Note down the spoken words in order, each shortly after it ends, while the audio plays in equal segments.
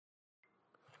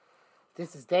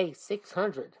This is day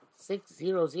 600,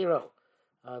 600 of the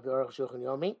Aruch Shulchan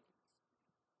Yomi.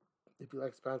 If you'd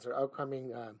like to sponsor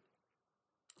upcoming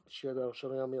Shir the Aruch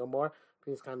Shulchan Yomi or more,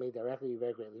 please contact me directly. Be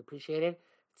very greatly appreciated.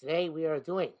 Today we are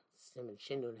doing Siman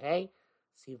Shin Nun Hey,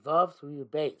 Sivav through your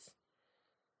base.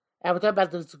 And we're talking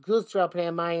about the Gustra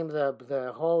Pneumayim,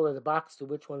 the hole or the box to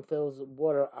which one fills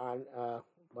water on,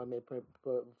 one may fill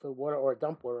water or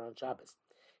dump water on Shabbos.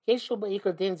 But we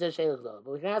can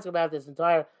ask about this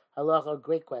entire halacha,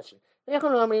 great question. I would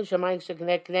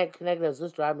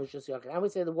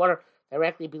say the water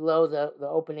directly below the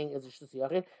opening is a shus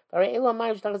yachin.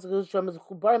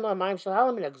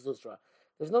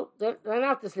 They're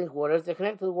not distinct waters, they're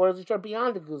connected to the waters which are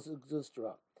beyond the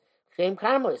gustra. Same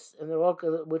karmelis, and they're all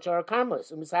which are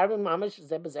karmelis.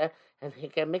 And they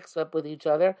get mixed up with each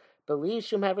other,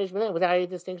 without any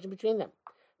distinction between them.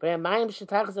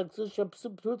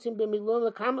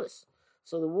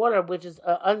 So the water which is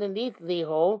underneath the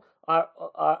hole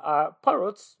are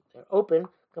paruts, they're open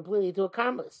completely to a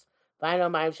karmelis.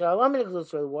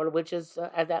 The water which is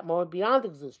at that moment beyond the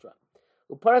gzustra.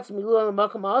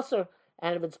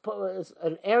 And if it's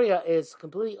an area is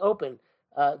completely open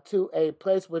to a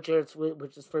place which is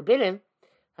forbidden,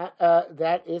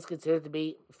 that is considered to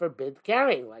be forbid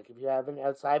carrying. Like if you have an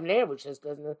outside air which just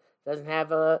doesn't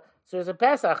have a source of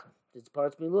Pesach, it's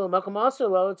parts milu and makam also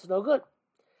low, it's no good.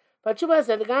 But Shuvah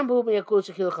said the gambu miyakul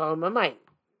shekil chal mamayim.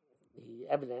 The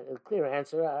evident, a clear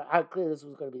answer. How clear this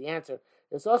was going to be the answer.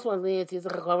 There's also one leniency is a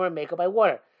chachomer make up by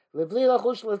water. Livli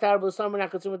lachush l'tarbu. Some are not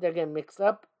concerned with they're getting mixed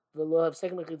up. The law of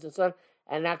second mechitza son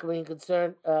and not being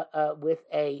concerned with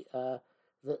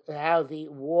how the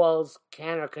walls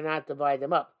can or cannot divide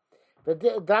them up. But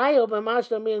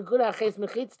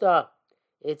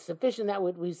it's sufficient that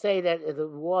we say that the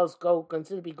walls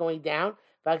consider to be going down,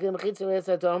 and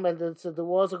so the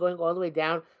walls are going all the way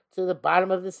down to the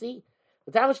bottom of the sea.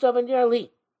 And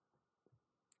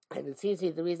it seems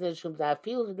that the reason is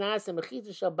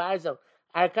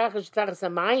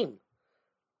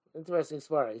interesting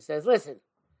story. He says, listen,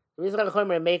 the reason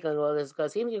I'm making all this is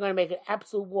because even if you're going to make an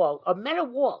absolute wall, a metal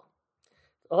wall,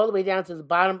 all the way down to the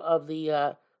bottom of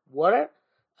the water,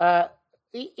 into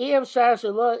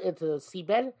the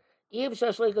seabed, it's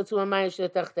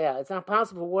not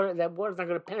possible for water, that water's not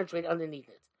going to penetrate underneath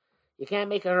it. You can't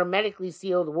make a hermetically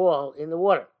sealed wall in the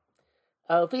water.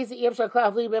 According to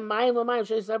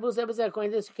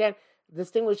this, you can't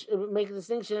make a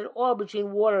distinction at all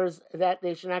between waters that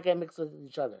they should not get mixed with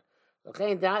each other.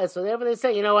 Okay, so therefore they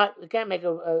say, you know what, we can't make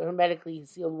a hermetically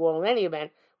sealed wall in any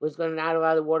event, which is going to not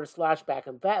allow the water to slosh back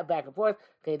and forth.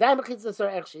 Okay,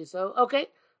 actually, so okay,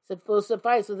 so it will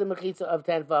suffice with the mechitza of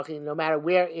 10 fachim, no matter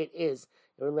where it is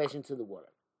in relation to the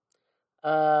water.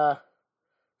 So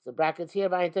brackets here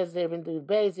by intensity even to the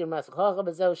base, your masachacha,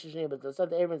 but so shishni, but the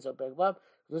sort of even so big up.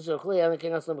 This is clear, and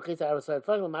can also mechitza outside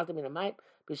fachim, matam in a might,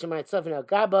 bishamite sufin al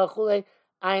gaba, chule,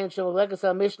 ayin shom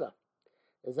lekasa mishla.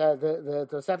 The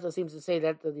Tosefta seems to say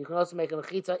that you can also make a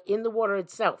mechitza in the water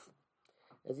itself,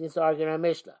 as he used to argue in our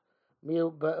Mishnah.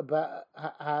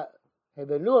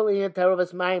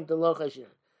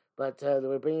 But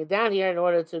we're bringing it down here in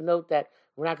order to note that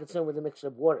we're not concerned with the mixture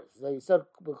of waters. So you said,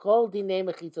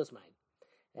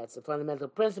 that's the fundamental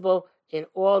principle in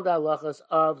all the halachas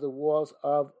of the walls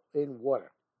in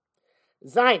water.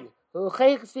 Zain. And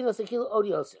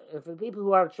for people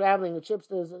who are traveling with ships,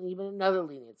 there's even another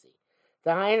leniency.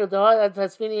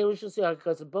 Because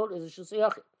the boat is a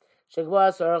shusayachim.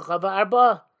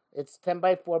 It's 10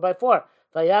 by 4 by 4.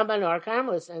 Vayaman are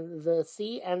karmelis, and the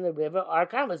sea and the river are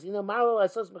karmelis. You know, Malo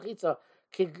Asos Mechitza,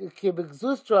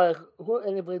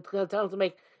 and if we're going to tell them to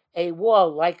make a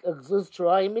wall like a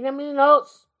Gzustra, he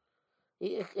knows.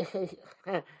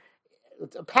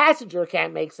 A passenger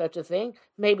can't make such a thing.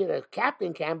 Maybe the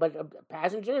captain can, but a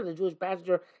passenger, the Jewish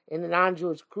passenger in the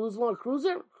non-Jewish cruise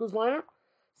liner,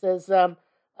 says, can't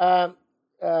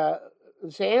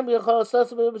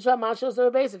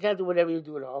do whatever you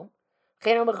do at home.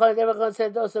 All you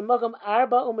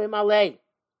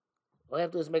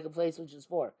have to do is make a place which is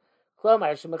 4. You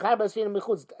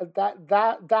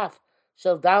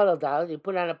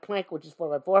put on a plank which is 4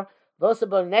 by 4.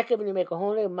 And you make a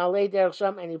hole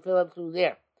and you fill up through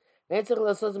there. You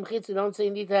don't say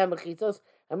you need to have mechitzos.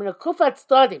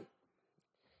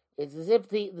 It's as if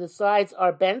the sides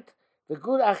are bent. The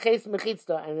good aches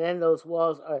mechitzta, and then those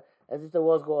walls are as if the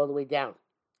walls go all the way down.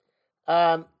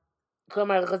 Look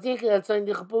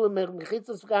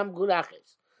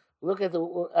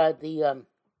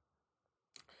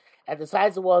at the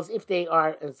sides of the walls. If they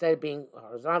are, instead of being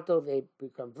horizontal, they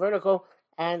become vertical,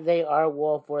 and they are a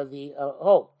wall for the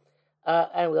hole.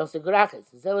 And we also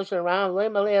gurachis.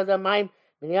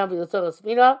 He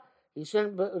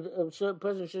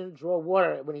person shouldn't draw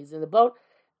water when he's in the boat.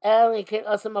 Unless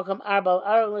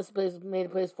made a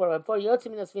place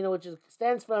 4x4, which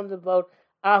extends from the boat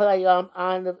on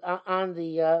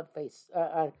the face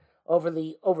over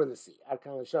the sea.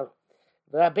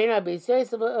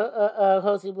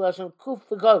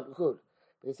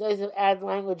 He says add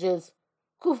languages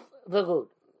kuf v'gud.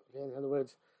 In other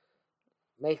words,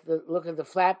 look at the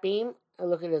flat beam and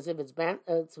look at it as if it's bent.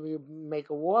 So we make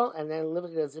a wall, and then look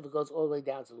at it as if it goes all the way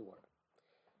down to the water.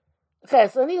 Okay,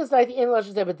 so he was like the English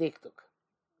is diktuk.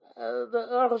 The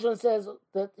Aruch says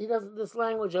that he doesn't. This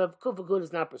language of kuf v'gud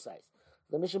is not precise.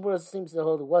 The Mishnah Berurah seems to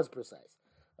hold it was precise.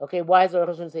 Okay, why does the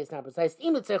Aruch say it's not precise?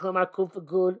 Kuf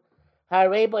v'gud.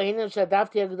 Harei b'hinam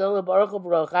shadafti agdola baruch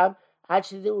v'rocham. So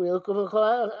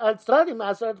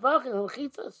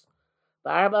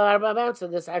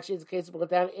this actually is the case of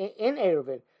down in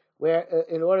Eruvin, where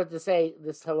in order to say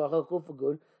this halacha kufa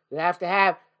good, you have to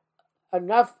have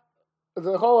enough,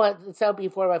 the whole itself be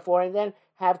 4x4, and then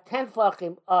have 10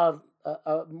 tefachim of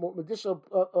additional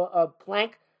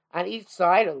plank on each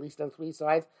side, at least on 3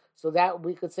 sides, so that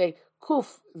we could say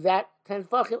kuf, that 10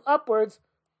 tefachim upwards,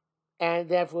 and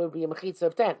therefore it would be a mechitza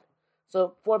of 10.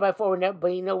 So 4x4 would never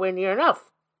be nowhere near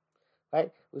enough,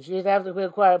 right? We should have to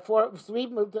require 10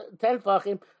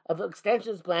 tefachim of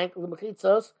extensions plank, the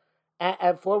mechitzos,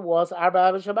 and 4 walls. This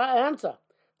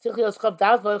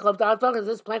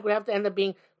plank would have to end up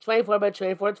being 24 by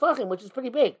 24 tefachim, which is pretty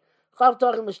big. 20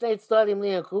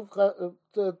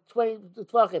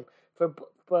 tefachim for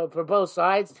both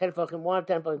sides, 10 tefachim one,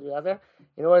 10 tefachim the other,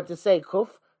 in order to say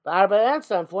kuf,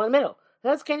 and 4 in the middle.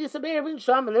 That's can you say Eruvin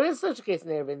Sham, and there is such a case in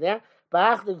Eruvin there.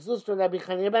 Ba'ach the Gzustra Rabbi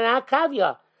Chanina ben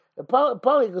Akavia. The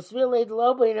Poli Gusvil laid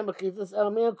low by him Mechitzas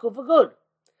Elmin Kufa good.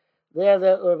 There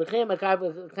the Rabbi Chanina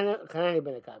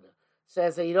ben Akavia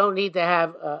says that you don't need to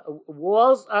have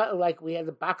walls like we had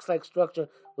the box-like structure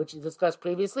which you discussed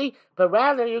previously, but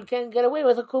rather you can get away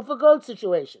with a Kufa good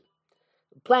situation,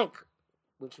 plank,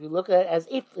 which we look at as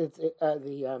if it's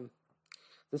the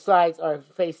sides are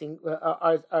facing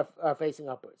facing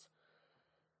upwards.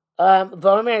 The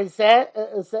Omer says,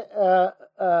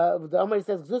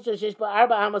 Gzustra shesh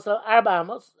arba amos.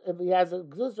 If he has a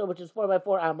Gzustra which is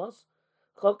 4x4 amos,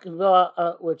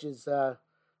 which is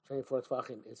 24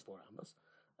 tefachim is 4 amos.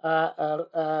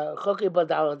 Choki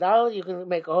badal, you can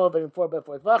make a hole of it in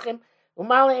 4x4 tefachim.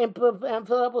 Umala and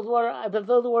fill up with water. And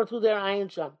fill the water through there. Ayin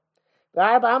sham. The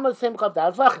arba amos same chav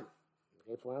dal tefachim.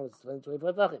 Okay, 4 amos is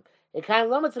 24 tefachim. It kind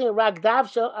of limits ragdav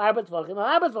shel arba tefachim or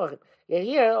arba tefachim. Yet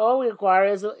here, all we require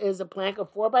is a plank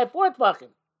of 4x4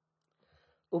 tefachim.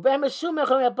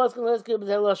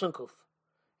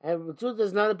 And the truth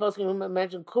is, none of the poskim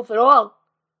mention kuf at all.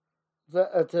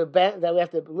 To bend, that we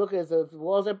have to look at the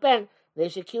walls are bent. They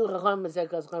should kill chacham and say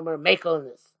because chacham are makel in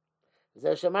this. As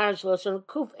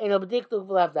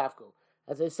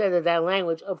I said, that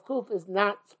language of kuf is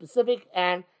not specific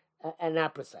and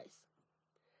not precise.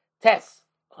 Tes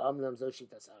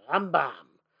Rambam.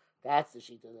 That's the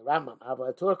sheet of the Rambam.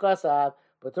 But Turkasav,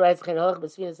 but Turais Chen Halach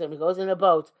Besfinas, he goes in a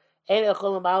boat. Ein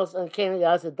Echolim Baus and Ken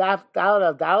has a Dalit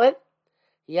al Dalit.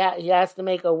 He has to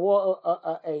make a wall,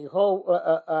 a hole,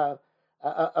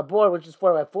 a board which is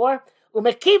 4x4.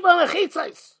 Umekiva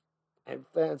mechitzos, and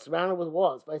surrounded with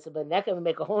walls. But I said, but Nekem and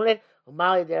make a hole in it.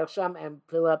 Umali derech sham and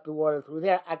fill up the water through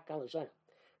there. Akkal Shana.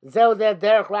 Zeu der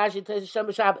derech Rashi Teis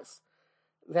Shem Shabbos.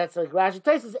 That's like Rashi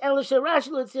Taisus. Elisha Rashi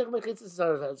Lutzich Mechitzas.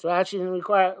 So Rashi didn't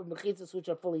require Mechitzas which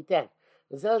are fully 10.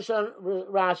 Elisha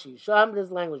Rashi. Sham,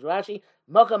 this language. Rashi.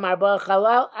 Mokam Arba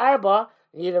Chalal Arba.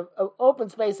 You need an open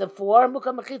space of 4.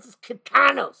 Mokam Mechitzas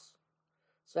Ketanos.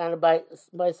 Surrounded by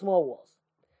small walls.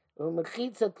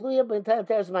 Mechitza Tluya B'Intan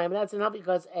Teres Mayim. That's enough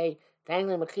because a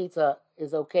dangling Mechitza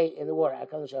is okay in the water.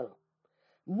 Akkal Shana.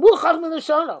 Muchach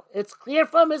Milashono. It's clear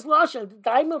from his lashon. The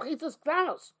time Mechitzas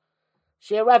Ketanos.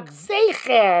 Sherak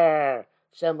Zecher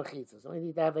Shem Mechitzos. We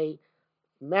need to have a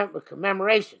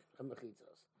commemoration of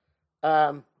Mechitzos.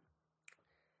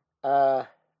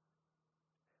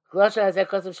 Glosha has that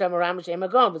because of Shem Aram Shem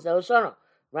Agon, but Zeloshano.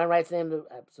 Ran writes the name of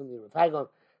absolutely Ravagon.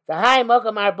 The high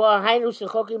Mokam Arba Hainu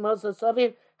Shechoki Mosa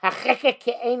Sovir Hacheke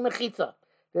Ke'ein Mechitza.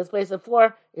 This place of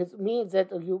 4 means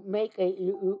that you make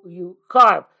you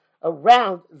carve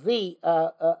around the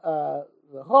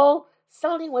hole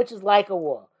something which is like a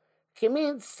wall.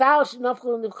 It's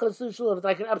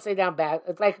like an upside down basket.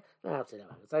 It's like not upside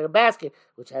down. It's like a basket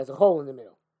which has a hole in the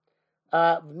middle.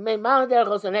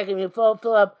 You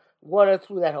fill up water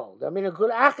through that hole. I mean, a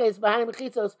good aches behind the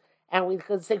mechitzos, and we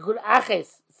could say good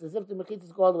aches. It's as if the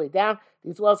mechitzos go all the way down.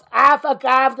 These walls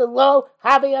afagav the low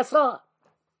haviyasah,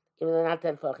 even though they're not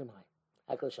 10 tefachim high.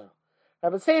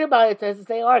 Rabbi saying about it as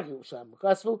they argue.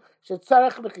 Because should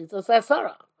tzarech mechitzos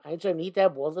asara. I need to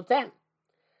have walls of 10.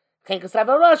 Chen kasav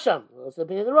rosham. Also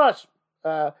being the rosh.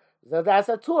 That's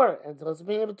a tour, and it's also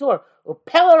being a tour.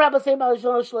 Upela Rabbi saying about the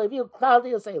Shulchan Shleiviu Klal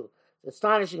Yoselu. It's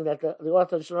astonishing that the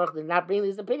author of Shulchan did not bring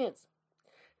these opinions.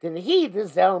 Then he,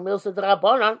 this Zel Milsa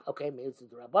Drabanan, okay, Milsa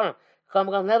Drabanan. Come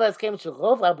never came to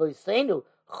Rov Rabbi Seinu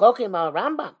Chokim al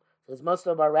Rambam. Because most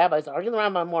of our rabbis arguing the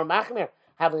Rambam more machmir,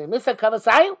 having a misa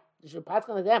kavasayu. You should pass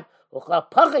on to them. Uchla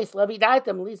pachis levi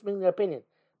daitem, at least bring their opinion.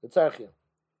 The tzarchim.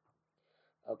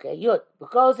 Okay, yud.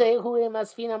 Because who im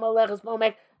asfina molechus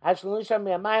momek ashlusham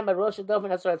me'amayim arosh dofen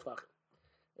asrat tvachim.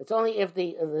 It's only if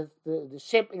the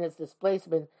ship in its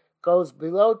displacement goes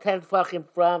below 10 tvachim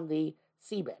from the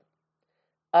seabed.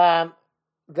 Dava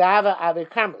avi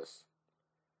karmus.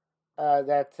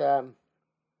 That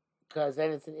because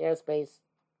then it's in airspace.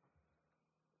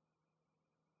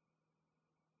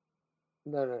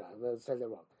 No, I said that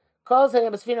wrong. Calls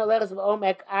him Masfina letters of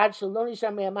Omek ad Shaloni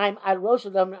Shamayim ad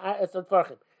Roshadam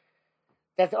Esatvarchim.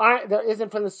 That there isn't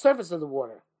from the surface of the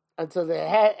water until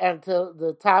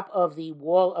the top of the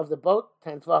wall of the boat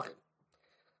 10 tvachim.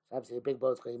 Obviously, a big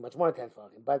boat's going to be much more than 10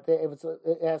 tvachim, but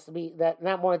it has to be that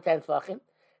not more than 10 tvachim.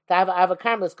 To have a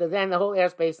karmelis, because then the whole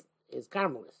airspace is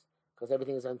karmelis, because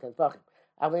everything is on 10 tvachim.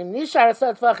 Nishar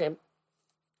asat tvachim,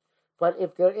 but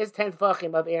if there is 10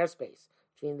 tvachim of airspace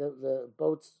between the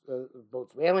boat's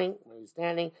railing where you're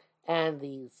standing and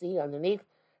the sea underneath,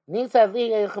 so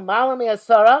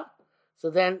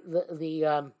then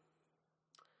the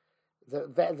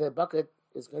bucket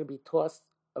is going to be tossed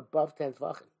above 10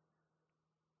 tvachim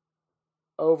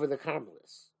over the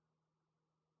karmelis,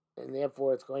 and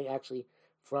therefore it's going actually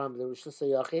from the Rosh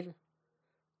Hashanah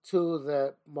to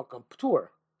the Makam Ptur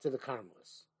to the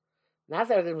karmelis. Not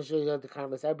that it was the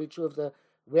karmelis. That would be true if the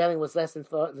railing was less than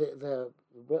the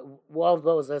wall of the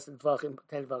boat was less than 10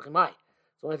 tvachim high.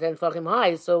 It's only 10 tvachim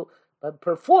high, so but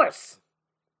per force,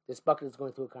 this bucket is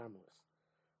going through a karmelis.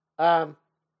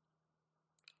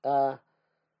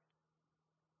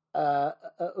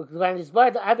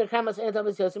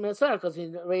 Because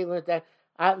he already learned that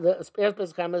the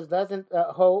airspace karmelis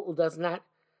does not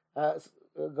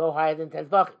go higher than 10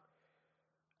 tvachim.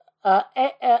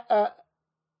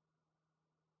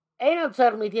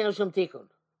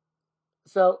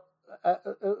 So,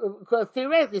 because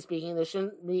theoretically speaking, there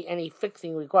shouldn't be any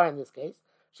fixing required in this case.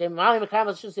 He's going from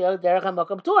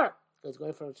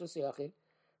Shusiyachid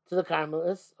to the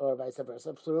karmelis, or vice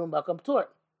versa, through Makam Ptur.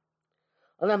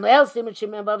 We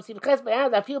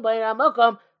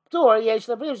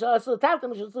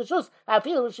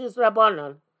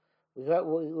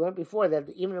learned before that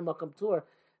even in Makam Ptur,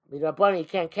 the Rabbani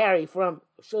can't carry from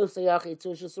Shus Yachid to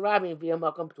Shus Rabbi via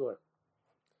Makam Ptur.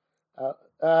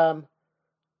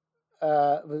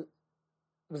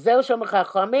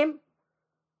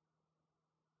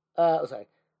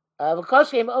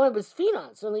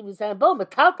 Certainly we said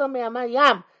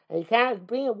and you can't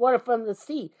bring water from the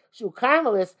sea. Shu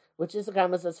karmelis, which is the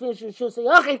karmelis of Sfina, Shus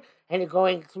Yachid, and you're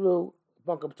going through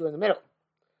Makam Ptur in the middle.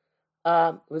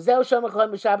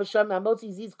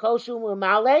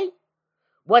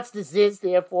 What's the ziz,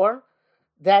 therefore?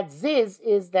 That ziz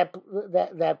is that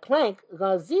plank.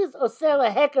 Ziz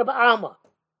osela heker ba'alma.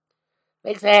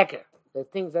 Makes a heker. The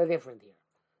things are different here.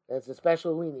 There's a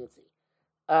special leniency.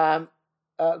 And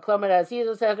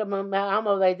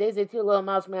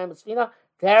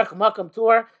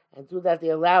through that they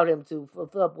allowed him to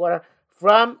fill up water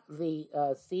from the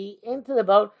sea into the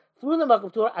boat through the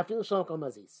Makam Ptur. I feel shalom kol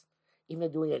maziz.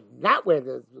 Even doing it not where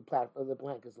the plank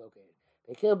is located.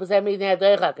 They kill b'zeh and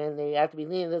they have to be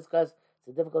lenient this because it's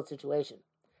a difficult situation.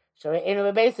 Sharei Eino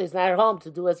Bebeisa is not at home to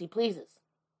do as he pleases.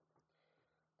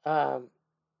 There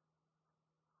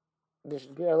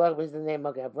should be a lot of reasons the name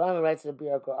of Abraham writes the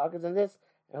Bir argues in this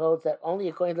and holds that only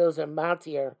according to those who are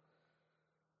mountier.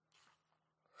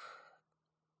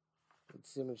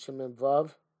 It's Shimon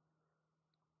Vav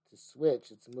to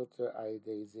switch. It's mutter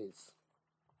aydezis.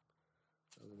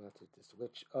 To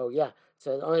switch. Oh yeah.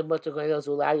 So the only mutter going to those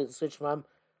who allow you to switch from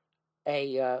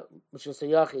a Shus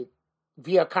Yachid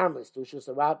via karmelis to Shus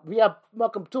Rabbi via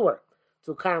Makam Ptur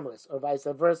to karmelis, or vice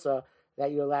versa,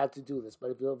 that you're allowed to do this.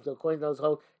 But if you're according to those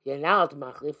whole you're now to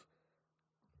machlif,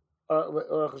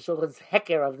 or Shulchan's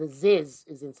heker of the ziz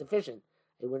is insufficient.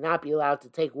 It would not be allowed to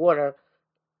take water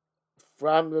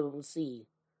from the sea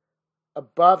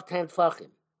above 10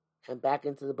 tfachim and back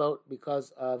into the boat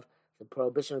because of the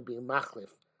prohibition of being machlif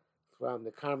from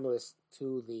the karmelis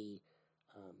to the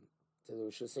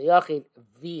Rosh Hashanah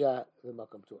via the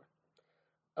Makam Ptur.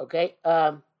 Okay,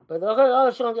 but the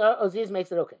other Shulchan Oziz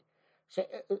makes it okay.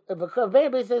 Because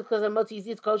the Motzi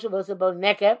Ziz kosher was about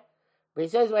nekev, But he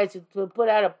says, right, to put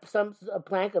out a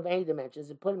plank of any dimensions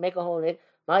and make a hole in it,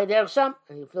 and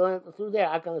you fill it through there,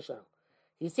 Akal Shano.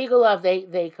 You see,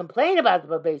 they complain about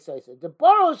the Beis Yosef. The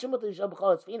Boro Shemut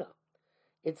Shabachol Sfina.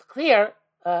 It's clear,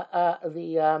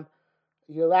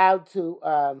 you're allowed to,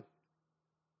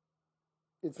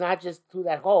 it's not just through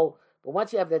that hole, but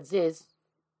once you have that ziz,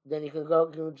 then you can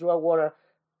draw water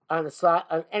on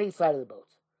any side of the boat.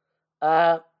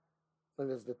 When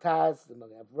there's the Taz, the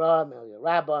Magen Avraham, Melia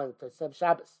Rabbah, and Tosef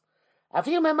Shabbos. A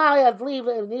few memali I'd leave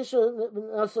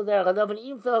also there, and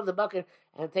even fill up the bucket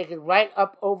and take it right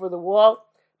up over the wall.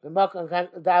 So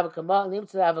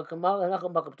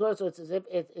it's as if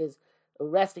it is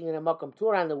resting in a makam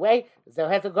tur on the way. So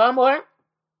het gomor,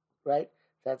 right?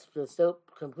 That's still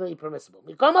completely permissible.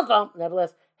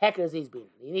 Nevertheless, hecker is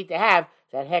being. You need to have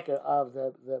that hecker of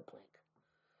the plank.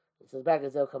 It says back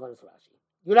as they'll come on as Rashi.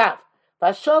 You have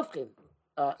Vashofkin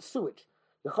sewage.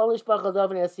 You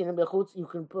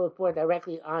can pour it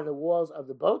directly on the walls of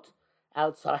the boat,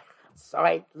 outside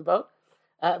the boat.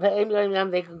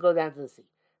 They can go down to the sea.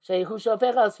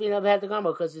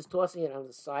 Because he's tossing it on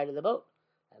the side of the boat.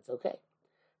 That's okay.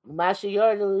 Which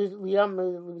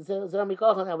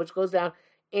goes down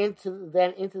into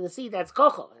the sea. That's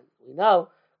kochel. And we know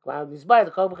the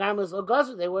kochel karmelis or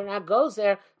gozer. They were not goes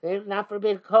there. They did not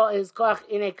forbid his koch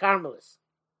in a karmelis.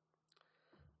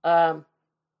 And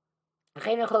for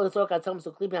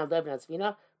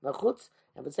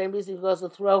the same reason, he goes to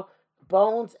throw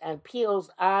bones and peels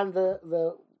on the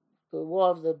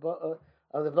wall of the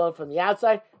boat from the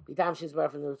outside. B'tam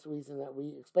shizbar, for the reason that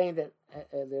we explained that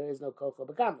there is no kochel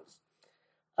b'karmelis.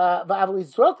 But I believe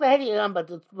stroke the head but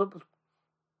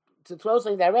to throw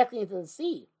something directly into the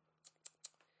sea.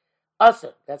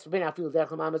 Also, that's forbidden. I feel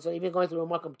derech so even going through a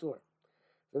makam tour.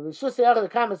 The rishus the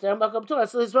comments there makam tour.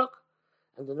 So he's rock.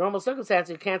 In the normal circumstance,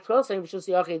 you can't throw something rishus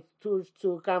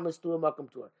two comments through a makam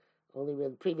tour. Only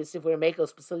when previous if we were making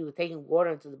specifically with taking water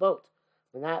into the boat,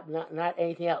 but not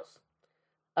anything else.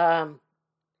 But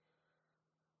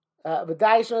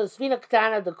Daisho Svina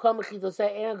Katana the Komachito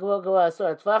say and go so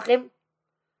at Tvachim.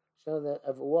 So that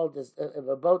if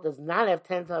a boat does not have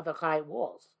 10 high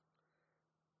walls,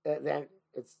 then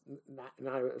it's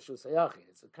not a Shusayachi,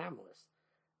 it's a Karmelis.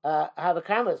 Have a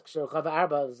Karmelis, so Chava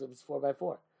Arba is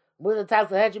 4x4. With the tax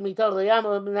the Hedgemi totally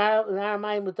Yama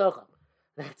Mutocham.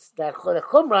 That's that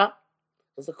Chumra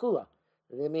is a Kula.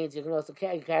 That means you can also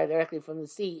carry directly from the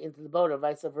sea into the boat or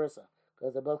vice versa,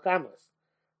 because they're both Karmelis.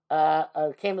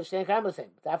 Came Shen Karmelis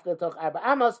him. After the Toch Arba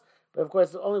Amos, but of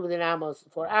course only within Amos,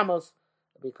 4 Amos.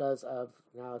 Because of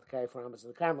now the carry for Amos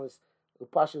and the Karmelis,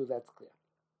 Upashu, that's clear.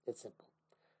 It's simple.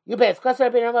 You bet. You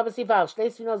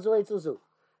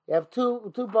have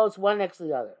two boats, one next to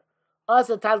the other.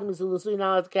 Also, you're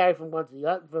not allowed to carry from one to the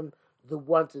other, from the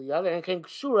one to the other. And can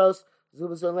shuros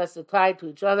unless they're tied to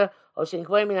each other, or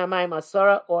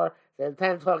or they're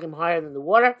 10 talking higher than the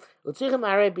water. And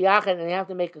they have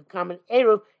to make a common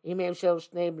eruv.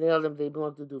 They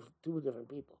belong to two different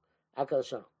people. Akal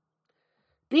Shon.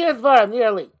 Beer Dvar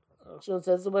nearly. Shon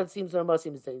says what it seems to most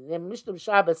seems to say. The Mishnah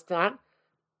Shabbos Tan.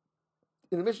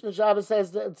 In the Mishnah Shabbos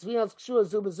says that Tzvinos Kshua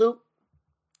Zubazu.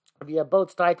 If you have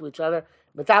boats tied to each other,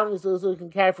 Metalim Zubazu you can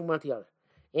carry from one to the other.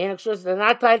 And Kshua they're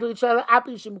not tied to each other.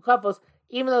 Api Shimukafos,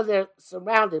 even though they're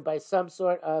surrounded by some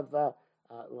sort of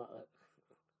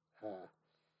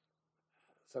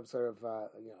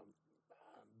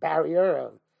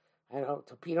barrier, I don't know,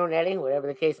 torpedo netting, whatever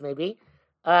the case may be.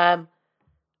 You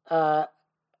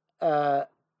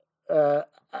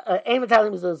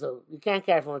can't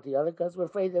carry from one to the other because we're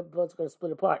afraid the boat's going to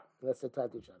split apart unless they're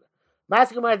tied to each other. In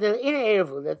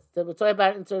Erevu, that's we're talking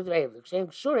about in terms of Erevu. Shem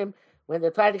Shurim, when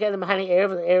they're tied together, Mahani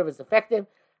Erevu, the Erev is effective.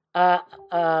 But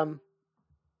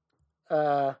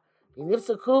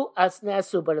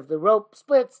if the rope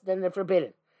splits, then they're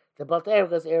forbidden. The boat Erev,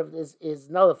 because Erev is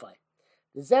nullified.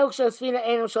 The Zeuk Shal Sfina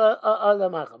Einam Shal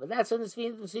Alamacha, but that's when the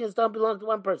Sfinas don't belong to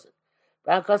one person.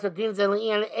 Ram Konstantin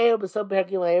Zelian Erev B'Sob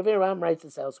Herkil Erev. Ram writes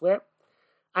this elsewhere.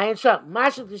 Ayin Sham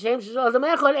Mashik T'Shem Shal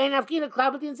Alamacha Ein Afkina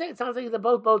Klabatin say it sounds like the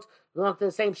both boats belong to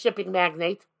the same shipping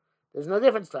magnate. There's no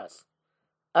difference to us.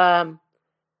 Vein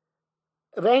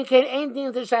Kain Ein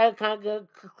Din T'Shai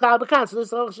Klabakan. So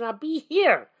this halachah should not be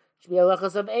here. It should be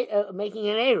halachas of making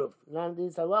an eruv, not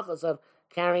these halachas of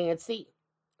carrying at sea.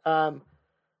 So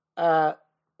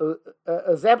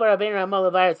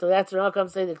that's where I'll come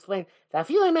say to explain that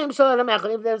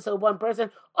if there's one person,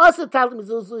 also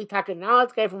now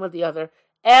it's carried from one to the other.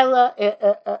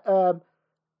 I'm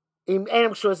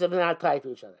sure they're not tied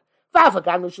to each other. What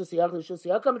do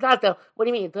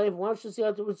you mean? Tell you one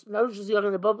shusiyot, another shusiyot,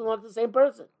 and they both belong to the same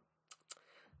person.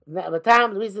 The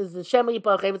time, the reason is the Shema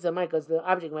Yipal Chavetz Amayim, because the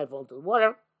object might fall into the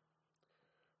water.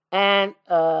 And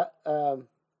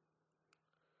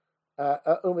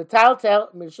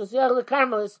Umetaltel Mishus Yachal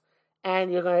Carmelis,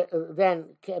 and you're going to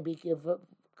then be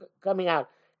coming out,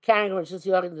 carrying Mishus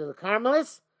Yachal into the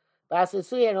Carmelis,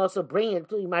 and also bring it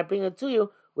to you. Might bring it to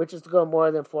you, which is to go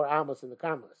more than 4 amos in the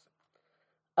Carmelis.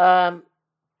 And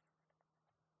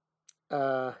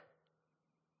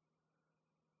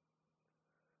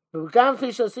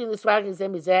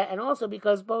also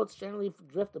because boats generally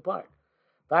drift apart.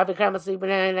 And then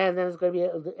there's going to be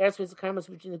the airspace of Carmelis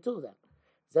between the two of them.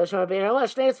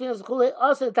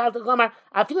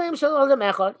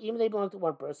 Even they belong to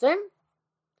one person.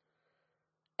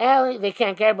 They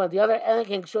can't carry one the other.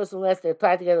 Unless they're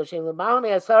tied together,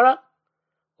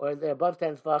 or they're above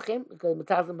 10 tefachim, because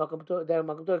they're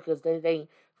makom tur, because they're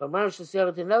from one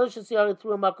shasiyaga to another shasiyaga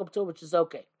through a makom tur, which is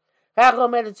okay.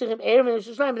 But then it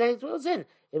throws in. It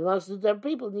belongs to different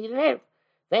people, need an erev.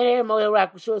 Then erev moel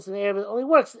rak b'shus, and the erev only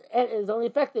works, and is only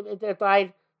effective if they're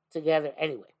tied together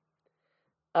anyway.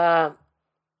 It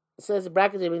says the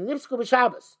bracket,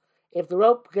 if the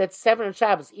rope gets 7 on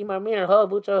Shabbos, imar min ho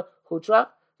bucha hutra,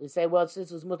 we say, well, since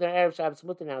it was mutter erev Shabbos,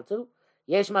 mutter now too.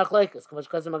 Yesh machloikas, k'mosh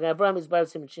kazam Magen Avraham is bar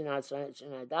sim shinad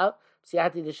dal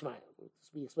psiati d'shmaya.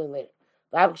 We explain later.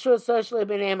 But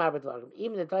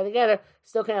even if they're tied together,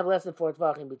 still can have less than 4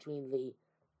 tvachim between the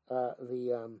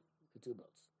two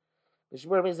boats.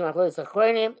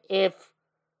 If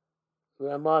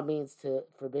Ramah means to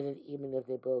forbid it, even if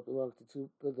they both belong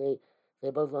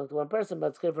to one person, but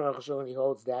it's good for Rosh Hashanah, he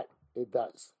holds that it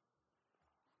does.